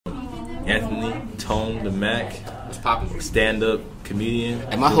Anthony Tonedmack. What's poppin'? Stand-up comedian.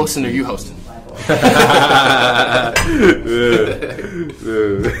 Am I hosting or you hosting? What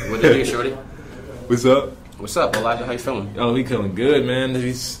it do, shorty? What's up? What's up, Elijah? How you feeling? Oh, we feeling good, man.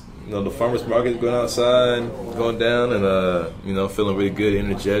 The farmers market's going outside, going down, and feeling really good,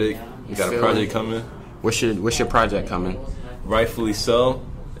 energetic. We got a project coming. What's your project coming? Rightfully So.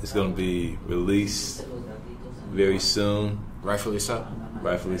 It's gonna be released very soon. Rightfully So.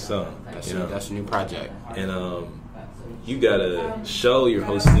 Rightfully So. That's a new project. And you got a show you're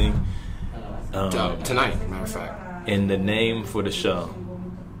hosting tonight, matter of fact. And the name for the show?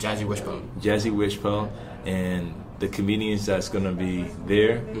 Jazzy Wishbone. Jazzy Wishbone. And the comedians that's gonna be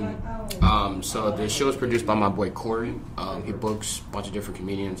there. So the show is produced by my boy Corey. He books a bunch of different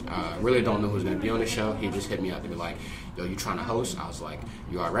comedians. Really don't know who's gonna be on the show. He just hit me up to be like, "Yo, you trying to host?" I was like,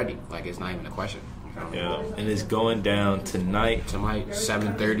 "You already?" Like, it's not even a question. Yeah, and it's going down tonight. Tonight,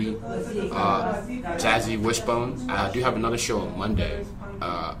 7:30. Jazzy Wishbone. I do have another show on Monday.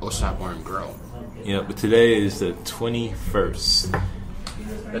 Olijah Bar and Grill. Yeah, but today is the 21st.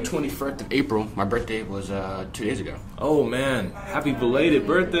 The 21st of April. My birthday was 2 days ago. Oh man, happy belated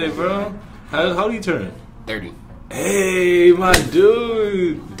birthday, bro! How do you turn? 30. Hey, my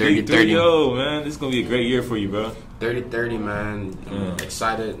dude. 30. Yo, man, this is gonna be a great year for you, bro. 30, man. I'm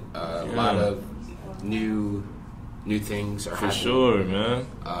excited. A lot of new things are happening. For sure, man.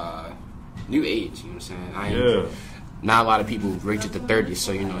 New age, you know what I'm saying? Not a lot of people reach it to 30,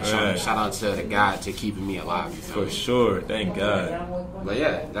 so shout out to the God to keeping me alive. You For sure, thank God. But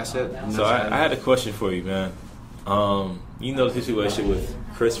yeah, that's it. So I had a question for you, man. You know the situation with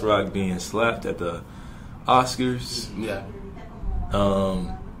Chris Rock being slapped at the Oscars. Yeah.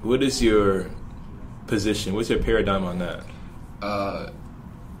 What is your position? What's your paradigm on that?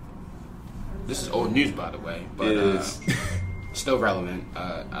 This is old news, by the way, but it is still relevant.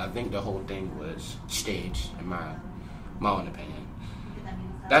 I think the whole thing was staged, in my own opinion.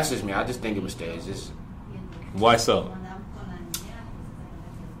 That's just me. I just think it was staged. Why so?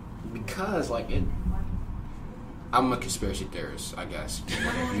 Because, I'm a conspiracy theorist, I guess.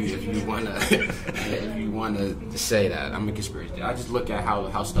 If you wanna say that, I'm a conspiracy theorist. I just look at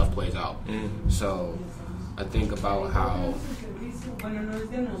how stuff plays out. So I think about how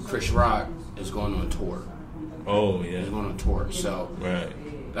Chris Rock is going on tour. Oh yeah, he's going on tour. So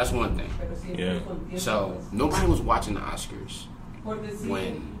that's one thing. Yeah. So nobody was watching the Oscars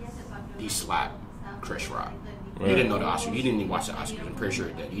when he slapped Chris Rock. Right. You didn't know the Oscars. You didn't even watch the Oscars. I'm pretty sure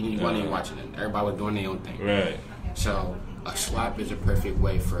you did. You wasn't even watching it. Everybody was doing their own thing. Right. So a slap is a perfect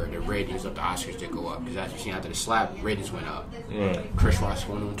way for the ratings of the Oscars to go up. Because as you see, after the slap, ratings went up. Right. Chris Rock's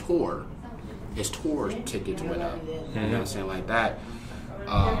going on tour. His tour tickets went up. You know what I'm saying? Like that.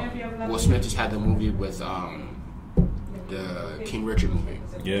 Will Smith just had the movie with the King Richard movie.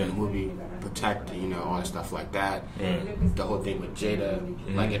 Yeah. The movie Protect, all that stuff like that. The whole thing with Jada,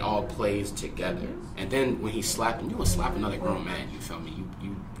 like it all plays together. And then when he slapped him, you would slap another grown man. You feel me?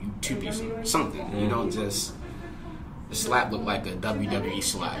 You two-piece something. You don't just. The slap looked like a WWE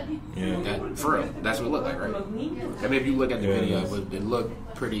slap. Yeah. For real, that's what it looked like, right? I mean, if you look at the video, it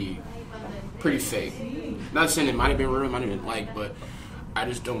looked pretty fake. Not saying it might have been real, might have been but I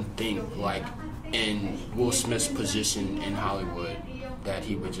just don't think in Will Smith's position in Hollywood that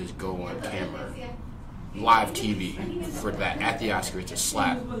he would just go on camera, live TV for that at the Oscars to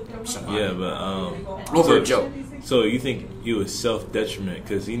slap somebody. Yeah, but over a joke. So you think it was self-detriment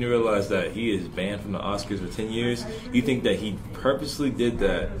because he didn't realize that he is banned from the Oscars for 10 years? You think that he purposely did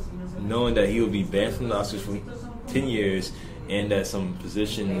that knowing that he would be banned from the Oscars for 10 years and that some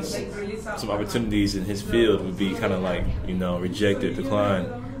positions, some opportunities in his field would be kind of rejected,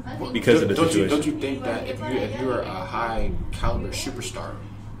 declined because of the situation? Don't you think that if you're a high caliber superstar,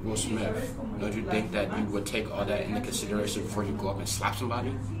 Will Smith, don't you think that you would take all that into consideration before you go up and slap somebody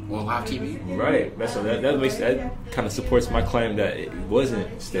on live TV? Right. That kind of supports my claim that it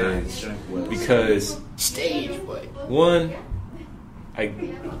wasn't staged. Because staged, but one, I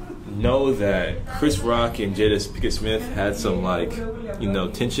know that Chris Rock and Jada Pinkett Smith had some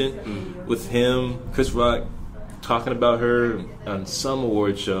tension with him. Chris Rock talking about her on some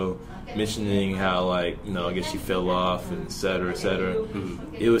award show, mentioning how I guess she fell off and et cetera, et cetera.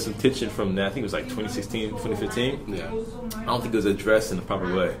 It was some tension from that. I think it was 2016, 2015. Yeah. I don't think it was addressed in the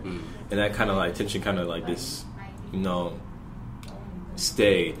proper way. And that kind of tension kind of this,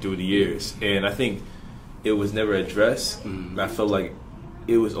 stayed through the years. And I think it was never addressed. I felt like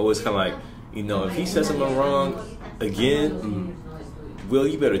it was always kind of if he says something wrong again, Will,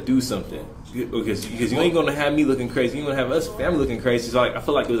 you better do something. Because you ain't gonna have me looking crazy. You're gonna have us family looking crazy. So I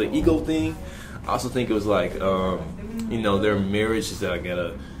feel like it was an ego thing. I also think it was their marriage is that I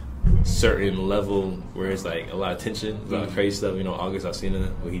gotta certain level where it's like a lot of tension, a lot of crazy stuff. You know, August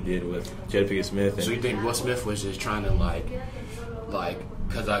Alsina, what he did with Jada Pinkett Smith. And so you think Will Smith was just trying to like,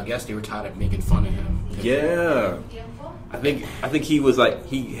 because I guess they were tired of making fun of him. Yeah, I think he was like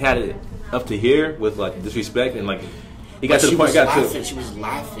he had it up to here with like disrespect and like he got to the point. She was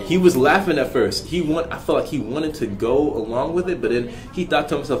laughing. He was laughing at first. I felt like he wanted to go along with it, but then he thought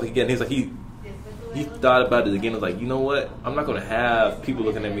to himself again. He's like he thought about it again. Was like, you know what? I'm not gonna have people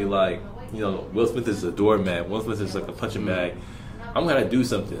looking at me like, you know, Will Smith is a doormat. Will Smith is like a punching bag. I'm gonna do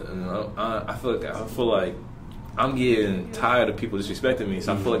something. And I feel like I'm getting tired of people disrespecting me.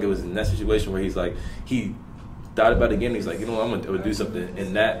 So I feel like it was in that situation where he's like he thought about it again. He's like, you know what? I'm gonna do something.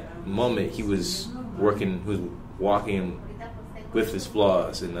 In that moment, he was walking with his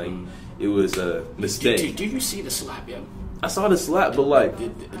flaws, and like it was a mistake. Did you see the slap yet? I saw the slap, but like,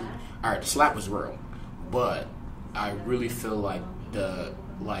 all right, the slap was real, but I really feel like the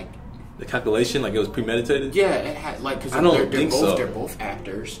calculation, like it was premeditated. Yeah, it had like because they're both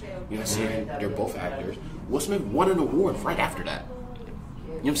actors. You know what I'm saying? They're both actors. Will Smith won an award right after that. You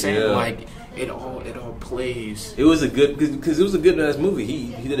know what I'm saying? Yeah. Like it all plays. It was a good because it was a good ass movie.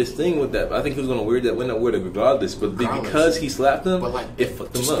 He did his thing with that. I think he was gonna win that award regardless. But because he slapped him, but like it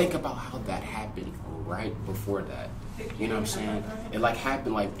fucked him up. Just think about how that happened right before that. You know what I'm saying? It like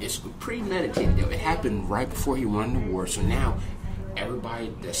happened like it's premeditated. It happened right before he won the award. So now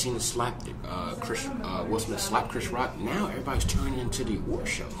everybody that's seen the slap Will Smith slap Chris Rock. Now everybody's turning into the award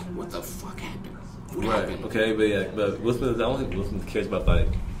show. What the fuck happened? What happened? Okay, but Will Smith, I don't think Will Smith cares about like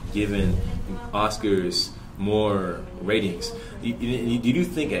giving Oscars more ratings. Do you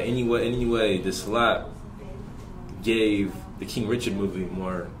think in any way the slap gave the King Richard movie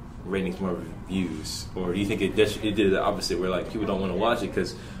more ratings, more views, or do you think it did the opposite, where like people don't want to watch it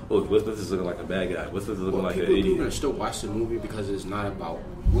because Will Smith is looking like a bad guy? Will Smith is looking like an idiot. People still watch the movie because it's not about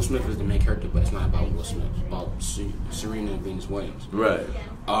Will Smith is the main character, but it's not about Will Smith. It's about Serena and Venus Williams. Right.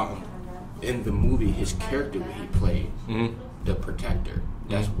 In the movie, his character that he played, the protector.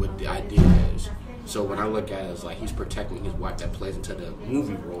 That's what the idea is. So when I look at it, it's like he's protecting his wife that plays into the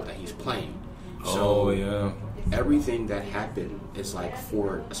movie role that he's playing. So everything that happened is like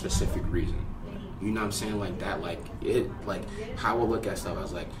for a specific reason. You know what I'm saying? Like that, like how I look at stuff, I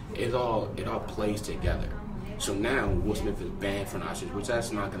was like, it all plays together. So now Will Smith is banned from the Oscars, which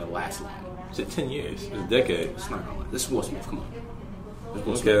that's not gonna last long. It's 10 years. It's a decade. It's not gonna last. This is Will Smith. Come on. This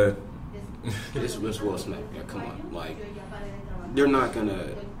Will Smith. This is Will Smith. Yeah, come on. Like they're not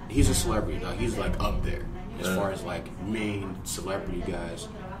gonna. He's a celebrity. Like he's like up there as far as like main celebrity guys.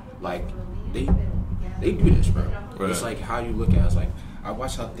 Like they do this, bro. Right. It's like how you look at it. It's like I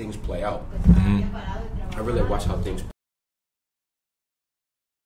watch how things play out. I really watch how things